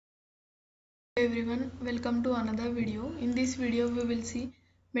Everyone, welcome to another video. In this video we will see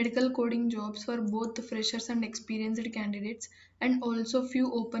medical coding jobs for both freshers and experienced candidates, and also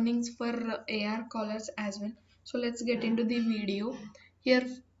few openings for AR callers as well. So let's get into the video. Here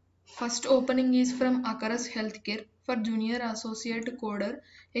first opening is from Akaras Healthcare for junior associate coder,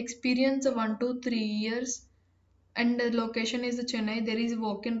 experience 1 to 3 years, and the location is Chennai. There is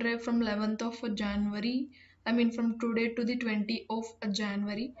walk-in drive from 11th of January, from today to the 20th of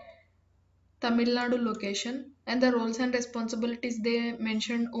January. Tamil Nadu location, and the roles and responsibilities they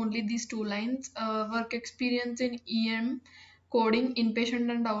mentioned only these two lines. Work experience in EM coding,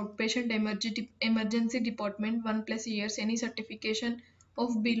 inpatient and outpatient emergency department 1+ years. Any certification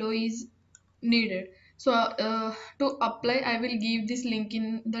of below is needed. So to apply, I will give this link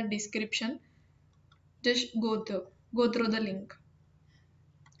in the description. Just go through the link.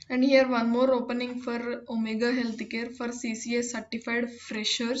 And here one more opening for Omega Healthcare for CCA certified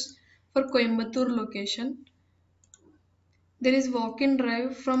freshers for Coimbatore location. There is walk-in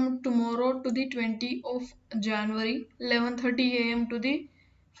drive from tomorrow to the 20th of January, 11:30 a.m. to the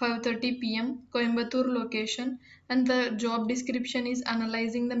 5:30 p.m. Coimbatore location, and the job description is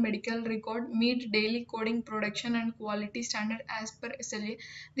analyzing the medical record, meet daily coding production and quality standard as per SLA.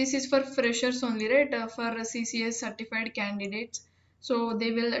 This is for freshers only, right? For CCS certified candidates. So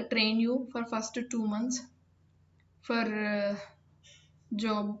they will train you for first 2 months for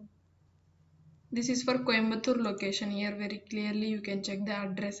job. This is for Coimbatore location. Here very clearly you can check the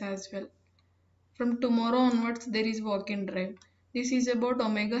address as well. From tomorrow onwards there is walk-in drive. This is about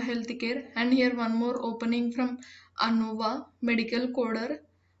Omega Healthcare, and here one more opening from Anova Medical Coder.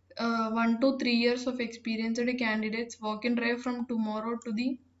 1 to 3 years of experienced candidates, walk-in drive from tomorrow to the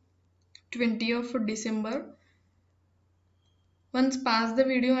 20th of December. Once pause the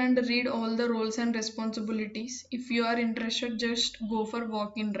video and read all the roles and responsibilities. If you are interested, just go for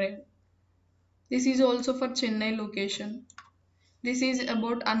walk-in drive. This is also for Chennai location. This is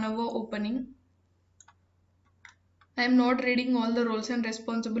about another opening. I am not reading all the roles and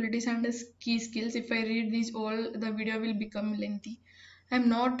responsibilities and the key skills. If I read these all, the video will become lengthy. I am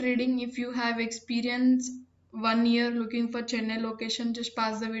not reading. If you have experience 1 year looking for Chennai location, just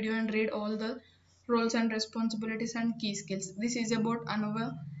pause the video and read all the roles and responsibilities and key skills. This is about another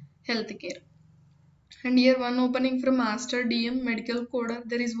healthcare. And here one opening from Master DM Medical Coder.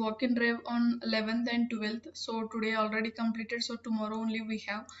 There is walk-in drive on 11th and 12th. So today already completed. So tomorrow only we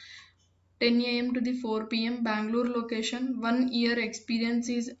have 10 a.m. to the 4 p.m. Bangalore location. 1 year experience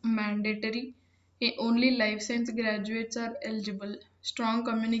is mandatory. Only life science graduates are eligible. Strong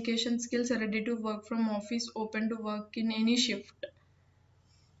communication skills, ready to work from office, open to work in any shift.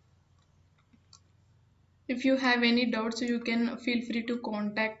 If you have any doubts, you can feel free to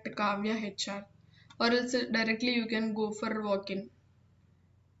contact Kavya HR, or else directly you can go for walk-in.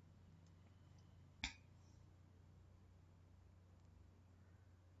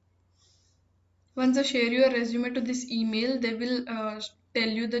 Once I share your resume to this email, they will tell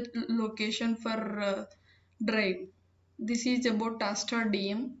you the location for drive. This is about Asta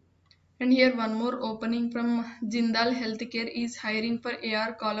DM. And here one more opening from Jindal Healthcare is hiring for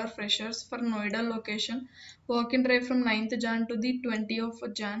AR caller freshers for Noida location. Walk-in drive from 9th Jan to the 20th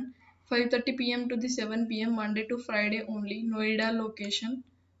of Jan, 5:30 p.m. to the 7 p.m. Monday to Friday only. Noida location.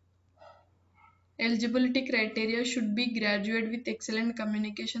 Eligibility criteria should be graduate with excellent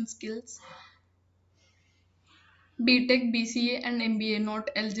communication skills. BTech, BCA and MBA not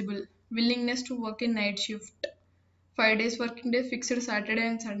eligible. Willingness to work in night shift. 5 days working day, fixed Saturday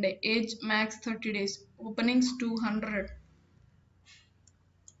and Sunday. Age max 30 days. Openings 200.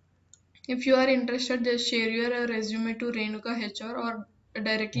 If you are interested, just share your resume to Renuka HR, or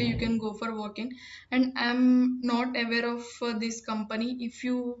directly you can go for walk-in. And I'm not aware of this company. If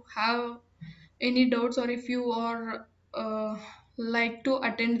you have any doubts, or if you are like to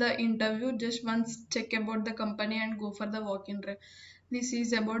attend the interview, just once check about the company and go for the walk-in drive. This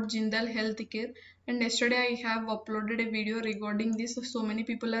is about Jindal Healthcare, and yesterday I have uploaded a video regarding this. So many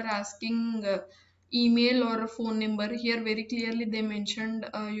people are asking email or phone number. Here very clearly they mentioned,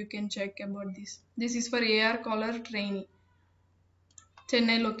 you can check about this. This is for AR caller trainee,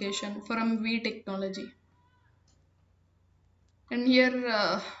 Chennai location from V Technology. And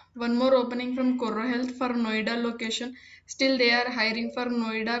here one more opening from Corro Health for Noida location. Still they are hiring for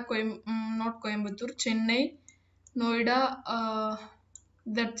Noida, not Coimbatore, Chennai, Noida.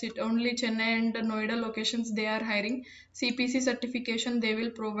 That's it. Only Chennai and Noida locations they are hiring. CPC certification they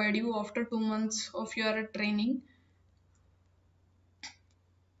will provide you after 2 months of your training.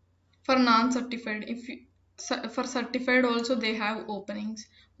 For non-certified, for certified also they have openings.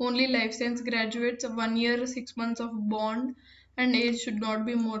 Only life science graduates, 1 year 6 months of bond, and age should not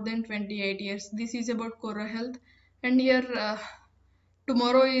be more than 28 years. This is about Cora Health. And here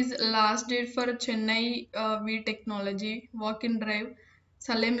tomorrow is last date for Chennai V Technology walk-in drive,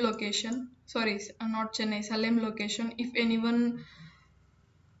 Salem location. Sorry, not Chennai, Salem location. If anyone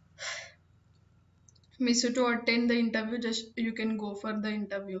miss to attend the interview, just you can go for the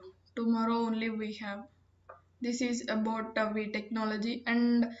interview. Tomorrow only we have. This is about V Technology,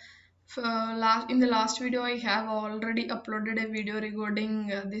 and in the last video I have already uploaded a video regarding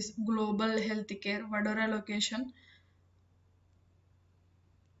this global healthcare Vadora location.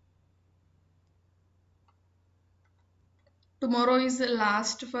 Tomorrow is the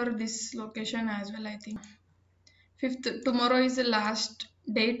last for this location as well, I think. Fifth, tomorrow is the last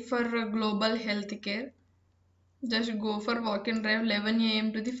date for global healthcare. Just go for walk-in drive 11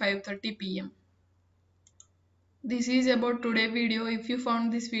 a.m. to the 5:30 p.m. This is about today video. If you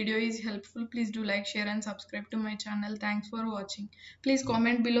found this video is helpful, please do like, share and subscribe to my channel. Thanks for watching. Please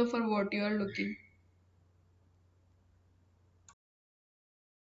comment below for what you are looking.